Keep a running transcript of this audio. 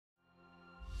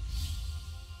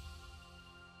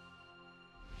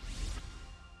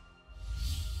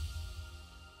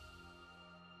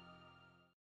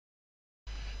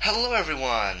Hello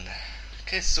everyone,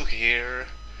 Keisuke here.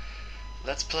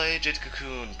 Let's play Jade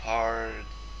Cocoon part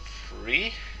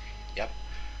 3. Yep.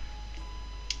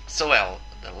 So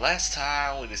the last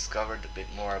time we discovered a bit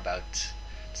more about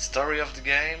the story of the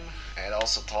game and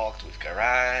also talked with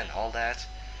Garai and all that.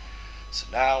 So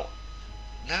now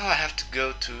I have to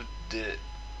go to the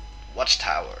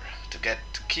watchtower to get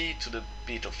the key to the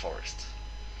Beetle forest.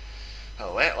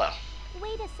 Oh well,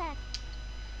 Wait a sec.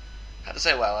 how to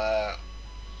say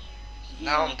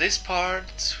now on this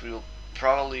part we'll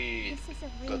probably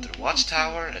go to the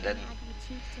watchtower and then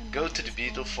go to the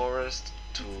Beetle forest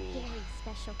to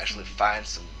actually find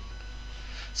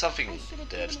something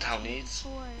that the town needs.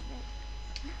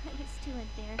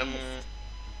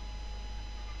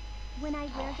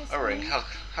 A ring,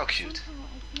 how cute.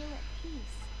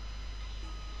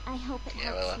 I hope it Yeah,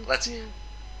 helps well, you let's see. too.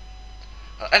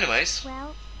 Anyways,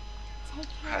 Well, take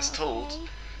care, as told, okay?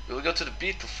 we will go to the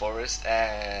Beetle forest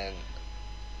and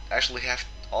actually have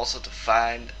also to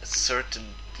find a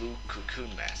certain blue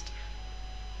cocoon master.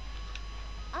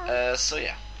 So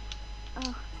yeah.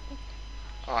 Oh,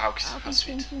 Oh, I'll how be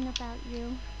sweet. thinking about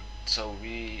you. So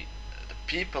the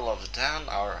people of the town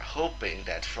are hoping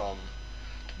that from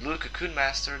the blue cocoon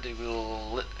master they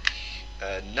will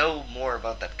know more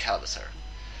about that Calibasar.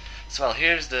 So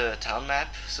here's the town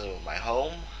map. So my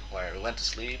home, where we went to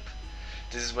sleep.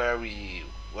 This is where we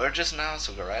were just now.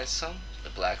 So Garai's the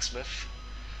blacksmith,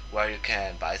 where you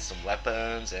can buy some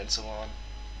weapons and so on.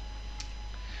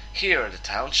 Here the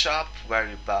town shop, where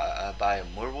you buy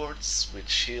Moorwarts,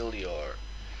 which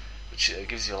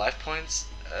gives you life points.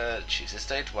 Chief's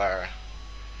estate, where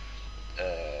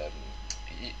um,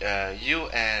 you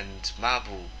and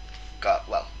Mabu got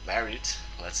married.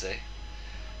 Let's say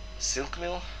silk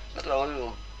mill, but we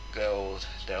will go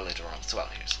there later on. So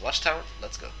here's the watchtower.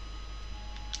 Let's go.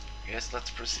 Yes, let's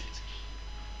proceed.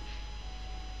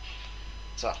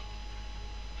 So,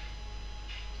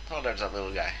 oh, there's that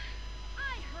little guy.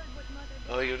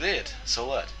 Oh, you did? So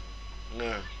what?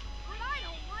 No.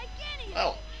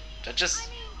 Well, that just,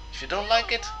 if you don't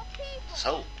like it,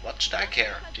 so what should I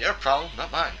care? Your problem,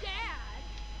 not mine.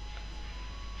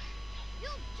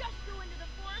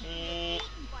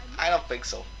 I don't think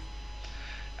so.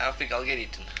 I don't think I'll get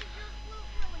eaten.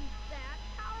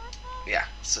 Yeah,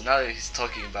 so now he's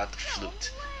talking about the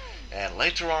flute. And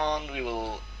later on we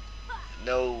will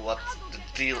know what the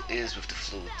deal is with the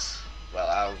flute. Well,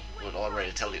 I would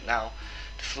already tell you now.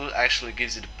 The flute actually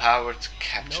gives you the power to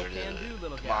capture the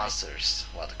monsters,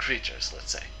 well, the creatures,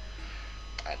 let's say,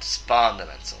 and to spawn them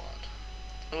and so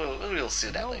on. We'll see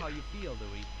that later. How you feel,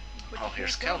 Louis, Oh,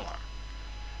 here's Kelmar.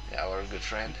 Yeah, our good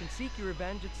friend. You can seek your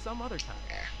revenge at some other time.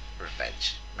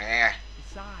 Revenge. Meh.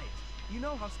 Besides, you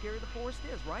know how scary the forest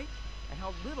is, right? And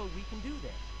how little we can do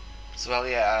there. So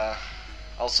yeah,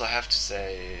 also have to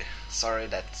say sorry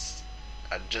that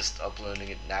I'm just uploading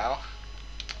it now,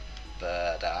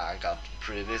 but I got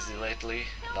pretty busy lately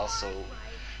and also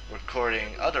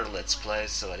recording other Let's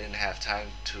Plays, so I didn't have time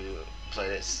to play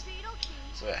this.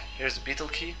 So yeah, here's the Beetle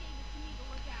key,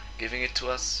 giving it to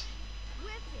us.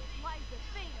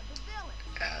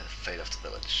 The fate of the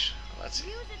village. Let's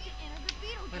see.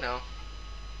 We know.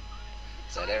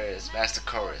 So there is Master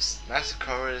Chorus. Master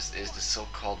Chorus is the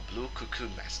so-called Blue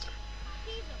Cocoon Master.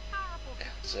 Yeah,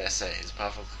 so I say he's a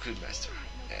powerful Cocoon Master,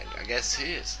 and I guess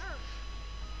he is.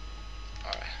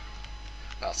 Alright.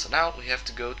 Well, so now we have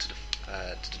to go to the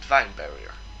Divine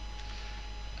Barrier.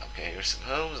 Okay, here's some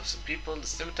homes of some people, the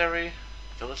cemetery,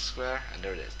 village square, and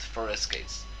there it is, the forest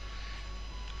gates.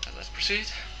 And let's proceed.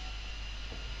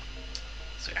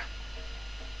 So yeah,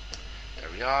 there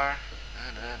we are.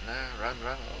 Run.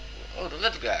 Oh, the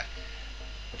little guy.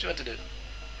 What you want to do?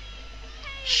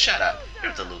 Shut up.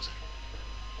 You're the loser.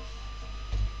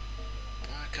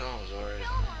 Come on, Zora.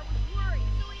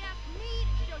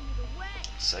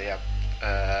 So yeah,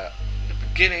 the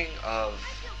beginning of,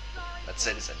 let's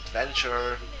say, this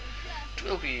adventure, it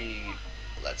will be,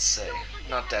 let's say,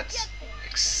 not that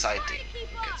exciting,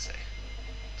 you can say.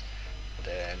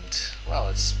 And well,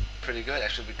 it's pretty good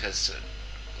actually, because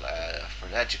for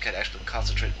that you can actually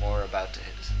concentrate more about the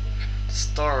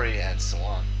story and so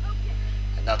on,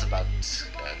 and not about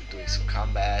doing some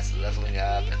combats, leveling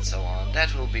up and so on.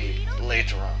 That will be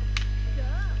later on.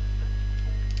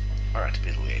 Alright,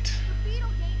 Beetle Gate.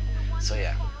 So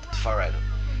yeah, the far right.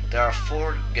 There are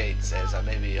 4 gates, as I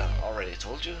maybe already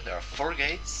told you. There are 4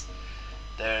 gates.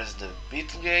 There's the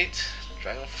Beetle Gate,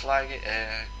 Dragonfly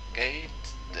Gate,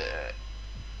 the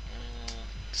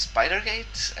Spider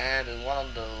Gate, and the one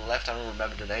on the left, I don't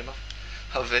remember the name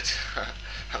of it.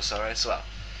 I'm sorry as well.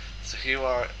 So here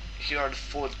are the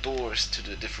 4 doors to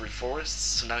the different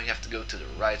forests. So now you have to go to the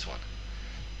right one.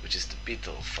 which is the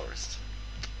Beetle forest.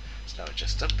 So now we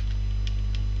just up.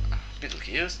 Beetle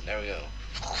key used, and there we go.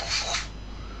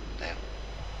 Damn.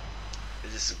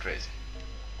 This is so crazy.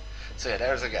 So yeah,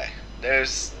 there's a guy.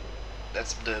 That's the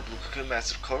Blue Cocoon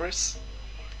Master chorus.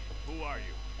 Who are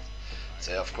you?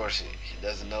 So of course he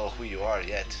doesn't know who you are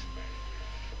yet.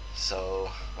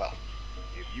 So well,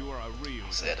 If you are a real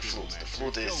so yeah, the Cocoon flute. The Master,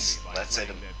 flute show is, me by let's say,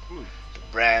 the playing that flute.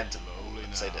 brand, Slowly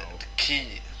let's say now. the key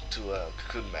to a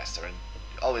Cocoon Master, and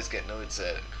you always get know it's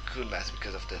a Cocoon Master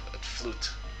because of the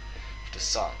flute of the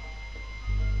song.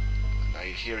 Now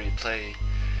you hear he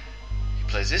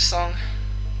plays this song,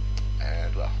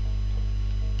 and well,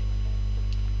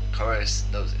 chorus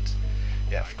knows it.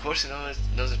 Yeah, of course he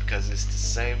knows it because it's the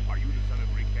same Are you the son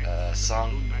of Ricketts? song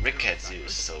Cocoon Master Ricketts Cyrus?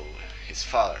 used, so his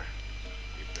father.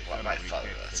 If the Well, son my of father,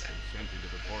 Ricketts let's has say. been sent into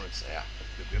the forest, So yeah,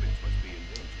 the village must be in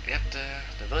danger. yep,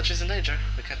 the village is in danger,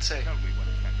 we can say. Tell me what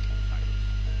has happened to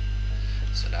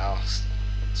Cyrus. So now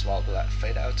Swallow will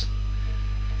fade out.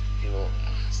 He will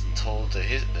tell the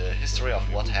history of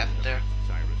what happened there.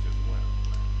 Cyrus as well.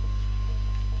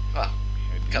 Well,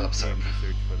 And you Caleb, sir. came to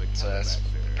search for the So that's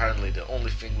Calabash, apparently the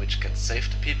only thing which can save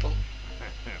the people.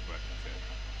 but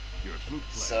your flute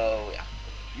player. So yeah,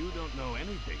 You don't know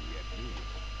anything yet, do you?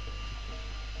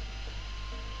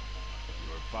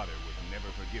 Your father would never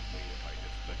forgive me if I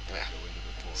just let you Yeah. go into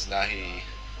the forest. so now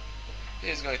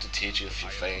he's going to teach you a few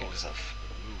things of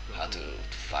how to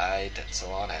fight and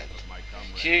so on. And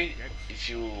here, if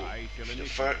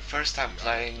the first time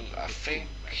playing, I think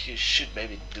you should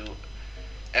maybe do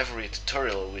every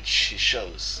tutorial which he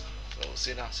shows. So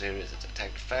see now, so here is it: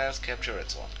 attack fast, capture, and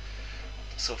so on.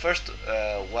 So first,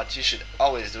 what you should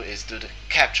always do is do the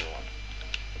capture one,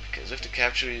 because with the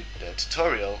capture the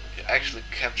tutorial, you actually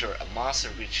capture a monster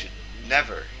which you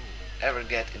never ever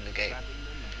get in the game,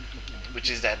 which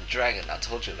is that dragon I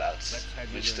told you about,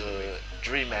 which the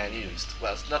Dream Man used.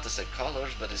 Well, it's not the same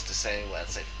colors, but it's the same,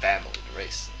 let's say, family, the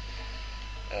race.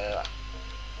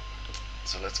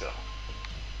 So let's go.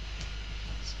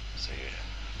 So here,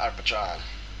 our patron.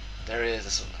 There is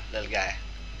this little guy.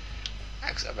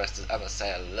 Actually, I must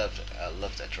say I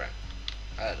love that dragon.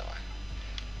 I don't know why.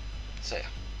 So yeah,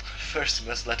 first we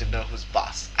must let him know who's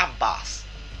boss. I'm boss.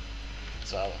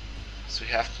 So we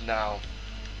have to now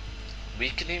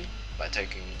weaken him by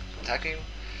attacking him,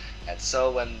 and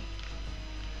so when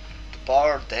the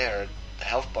bar there, the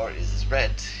health bar is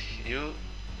red, you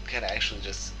can actually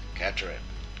just capture him.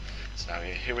 So now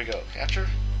here we go, capture.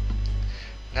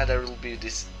 Now there will be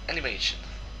this animation,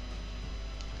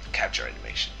 capture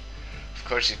animation. Of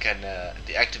course you can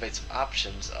deactivate some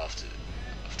options of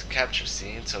the capture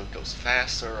scene, so it goes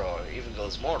faster or even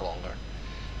goes more longer.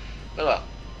 But well,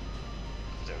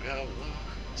 there we go,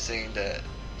 singing the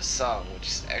song,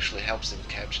 which actually helps in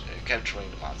capturing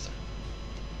the monster.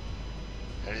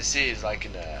 And you see, it's like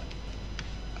in a,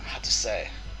 how to say,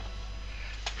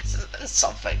 it's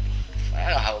something. I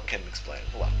don't know how I can explain.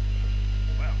 Well,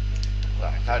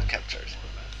 now it captured.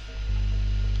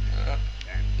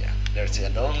 Yeah, there's it.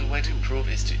 And the only way to improve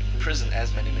is to imprison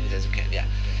as many minutes as you can. Yeah.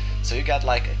 So you got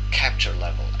like a capture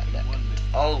level, and that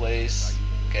always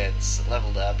gets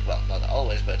leveled up. Well, not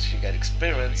always, but you get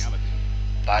experience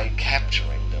by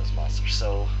capturing those monsters.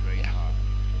 So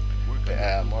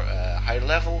yeah, more higher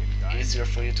level, easier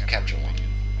for you to capture one.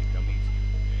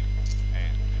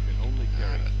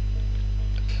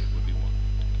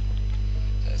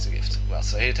 That's a gift. Well,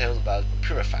 so he tells about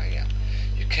purifying him.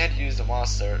 You can't use the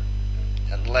monster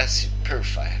unless you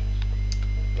purify him.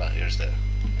 Well, here's the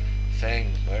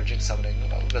thing, merging, summoning,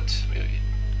 but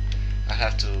I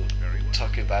have to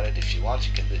talk about it. If you want,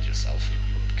 you can do it yourself,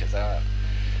 because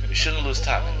we shouldn't lose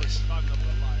time anyways.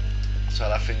 So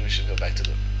I think we should go back to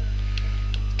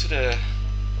the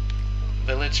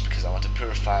village, because I want to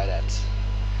purify that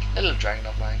little dragon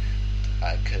of mine,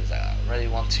 because I really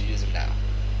want to use him now.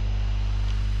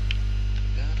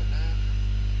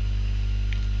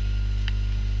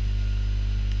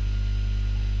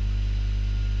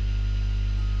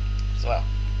 So well,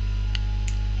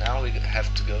 now we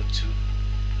have to go to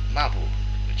Mabu,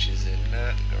 which is in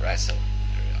Garaiso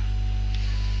area.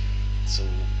 So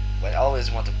when you always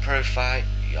want to purify,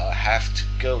 you have to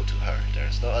go to her.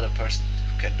 There's no other person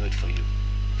who can do it for you,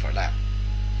 for now.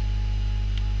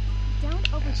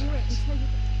 Don't overdo it until you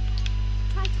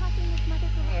try talking with Mother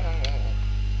Gorilla.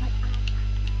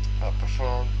 But I'll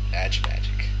perform edge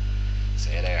magic. So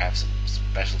yeah, they have some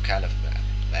special kind of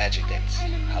magic that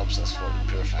helps us for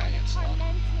purifying and so on.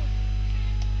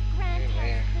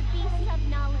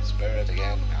 Spirit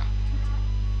again. No.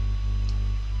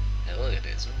 Hey, look at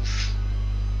this. Oof.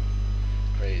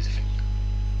 Crazy thing.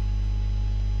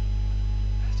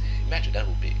 Imagine that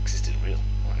would be existing real.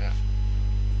 Oh yeah.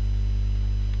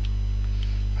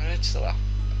 Alright, so well,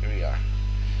 here we are.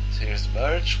 So here's the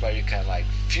merge where you can like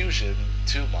fusion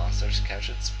two monsters,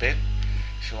 capture and spin.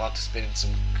 If you want to spin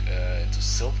into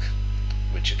silk,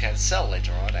 which you can sell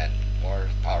later on, and more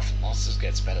powerful monsters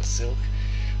get metal silk,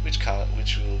 which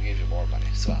will give you more money.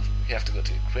 So you have to go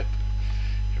to equip.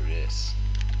 Here it is,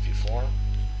 view form,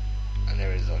 and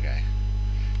there is our guy.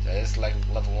 So it's like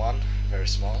level 1, very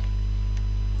small,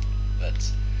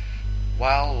 but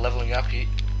while leveling up he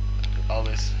will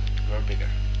always grow bigger.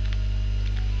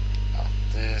 Now,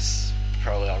 this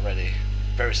probably already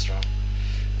very strong,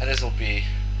 and this will be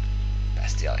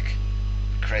bestialic,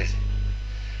 crazy.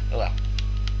 Well,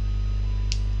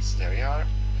 so there you are,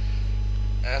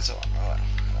 and so on.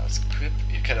 Let's equip.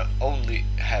 You can only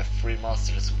have 3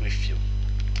 monsters with you.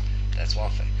 That's one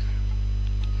thing.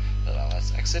 Well, now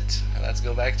let's exit and let's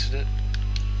go back to the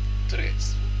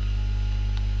gates.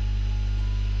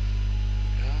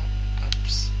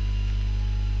 Oops.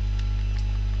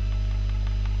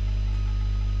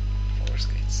 Forest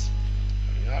gates.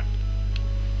 Here we are.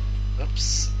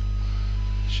 Oops.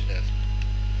 Should have.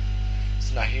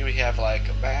 So now here we have like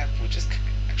a map, which is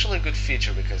actually a good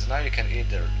feature because now you can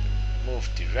either move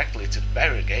directly to the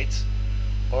barrier gate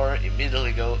or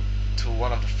immediately go to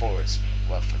one of the forests.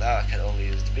 Well, for now I can only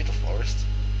use the Beetle forest,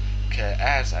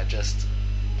 as I just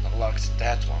unlocked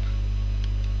that one.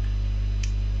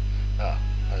 Oh,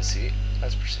 let's see.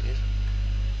 Let's proceed.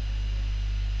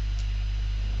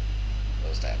 What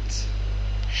was that?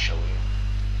 Showing.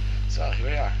 So here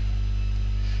we are.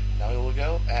 Now we will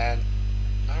go, and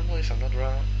normally, if I'm not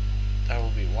wrong, there will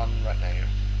be one right now here.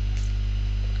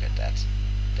 Look at that.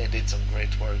 They did some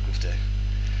great work with the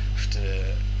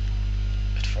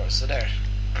forest. So there.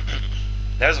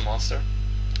 There's a monster.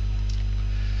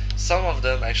 Some of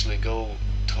them actually go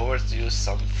towards you,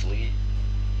 some flee.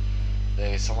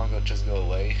 Someone just go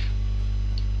away.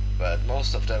 But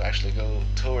most of them actually go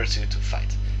towards you to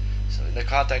fight. So in the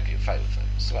contact you fight with them.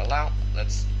 So well, now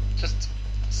let's just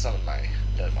summon my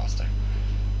little monster.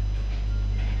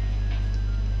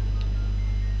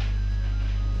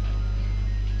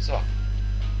 So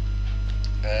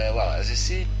well, as you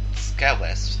see,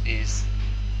 KeisukeRS is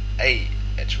A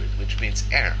attribute, which means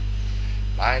air.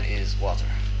 Mine is water.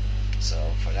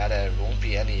 So for that there won't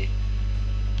be any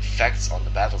effects on the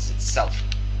battles itself.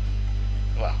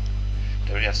 Well,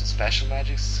 there we have some special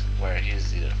magics where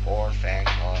he's either horn, fang,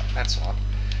 and so on.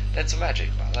 That's a magic.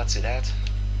 Well, let's see that.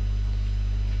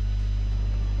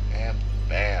 And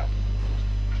bam.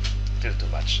 Didn't do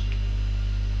much.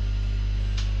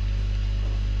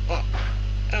 Well,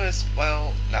 anyways,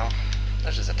 well, now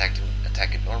let's just attack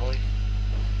it normally.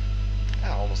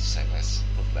 Almost the same as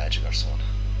with magic or so on.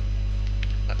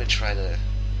 Let me try the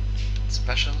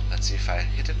special. Let's see if I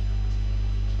hit him.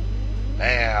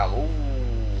 Bam! Ooh!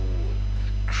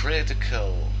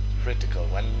 Critical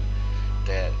when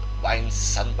the white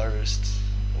sunburst,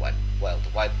 the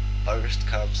white burst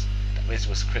comes, that means it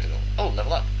was critical. Oh,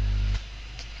 level up!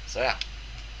 So yeah,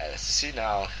 as you see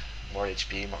now, more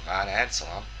HP, more mana, and so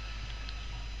on.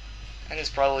 And it's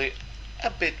probably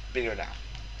a bit bigger now,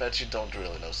 but you don't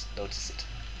really notice it.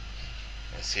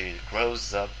 You see, it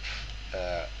grows up.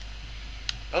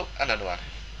 Oh, another one.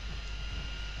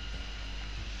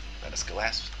 Let us go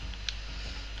ask.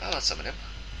 Oh, let's summon him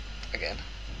again.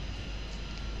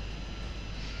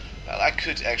 Well, I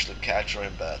could actually capture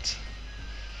him, but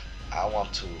I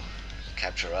want to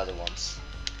capture other ones.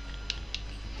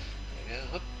 There we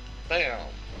go. Whoop, bam.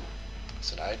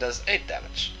 So now it does 8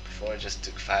 damage. Before it just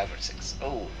took 5 or 6.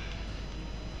 Oh.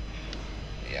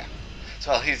 Yeah.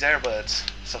 So well, he's there, but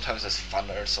sometimes there's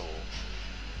thunder, so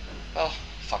well,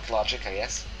 fuck logic, I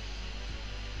guess.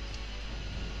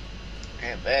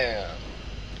 And bam.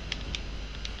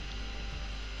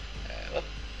 Whoop,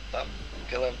 bum,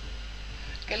 kill him.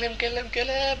 Kill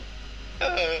him.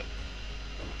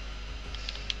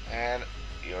 And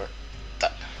you're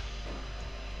done.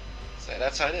 So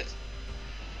that's how it is.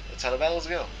 That's how the battles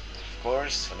go. Of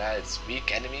course, for now it's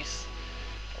weak enemies.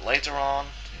 But later on,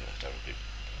 there will be.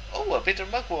 Oh, a bitter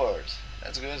mugwort.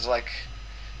 That's good. It's like,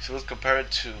 if you would compare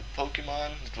it to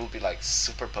Pokemon, it would be like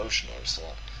Super Potion or so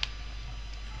on.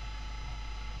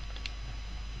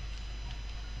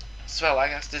 So well, I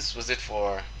guess this was it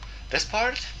for this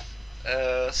part.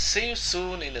 See you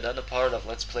soon in another part of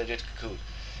Let's Play Jade Cocoon.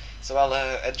 So well,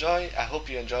 enjoy. I hope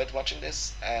you enjoyed watching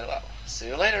this, and well, see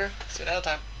you later. See you another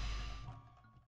time.